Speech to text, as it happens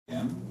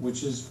am,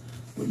 which is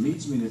what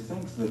leads me to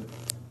think that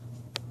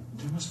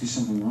there must be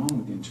something wrong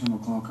with the internal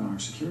clock on our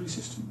security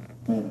system.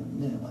 Wait a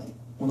minute, like...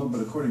 Well, no,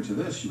 but according to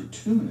this, you were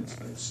 2 minutes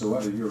late, so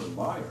either you're a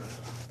liar,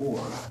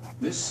 or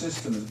this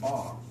system is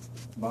off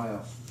by a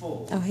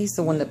full... Oh, he's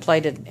the one that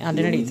played an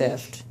identity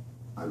theft.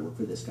 I work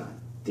for this guy,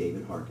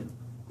 David Harkin,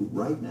 who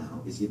right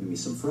now is giving me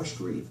some fresh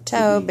grief for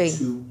Toby. being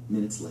 2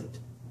 minutes late.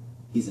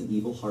 He's an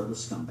evil,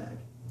 heartless scumbag.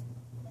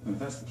 And if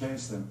that's the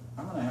case, then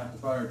I'm going to have to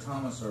fire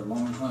Thomas, our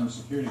long-time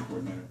security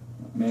coordinator.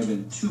 May have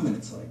been 2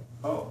 minutes late.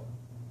 Oh.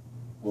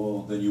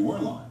 Well, then you were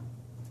lying.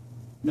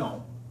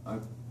 No,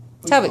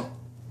 Toby.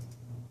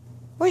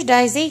 Where's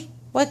Daisy?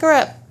 Wake her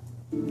up.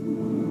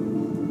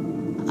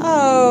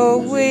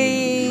 Oh,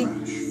 wee.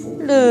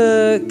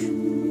 Look.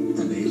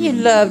 You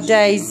love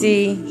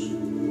Daisy. A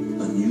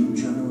new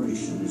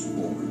generation is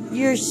born.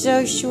 You're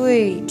so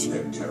sweet.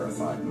 Their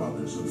terrified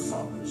mothers and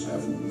fathers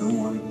have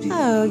no idea.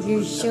 Oh,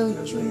 you're so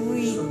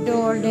sweet,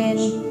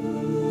 darling.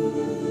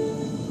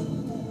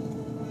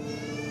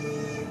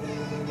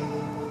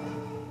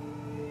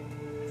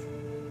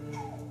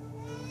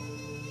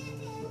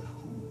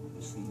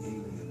 Is the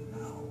alien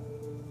now?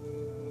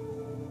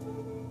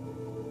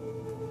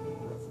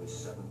 Roughly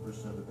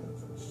 7% of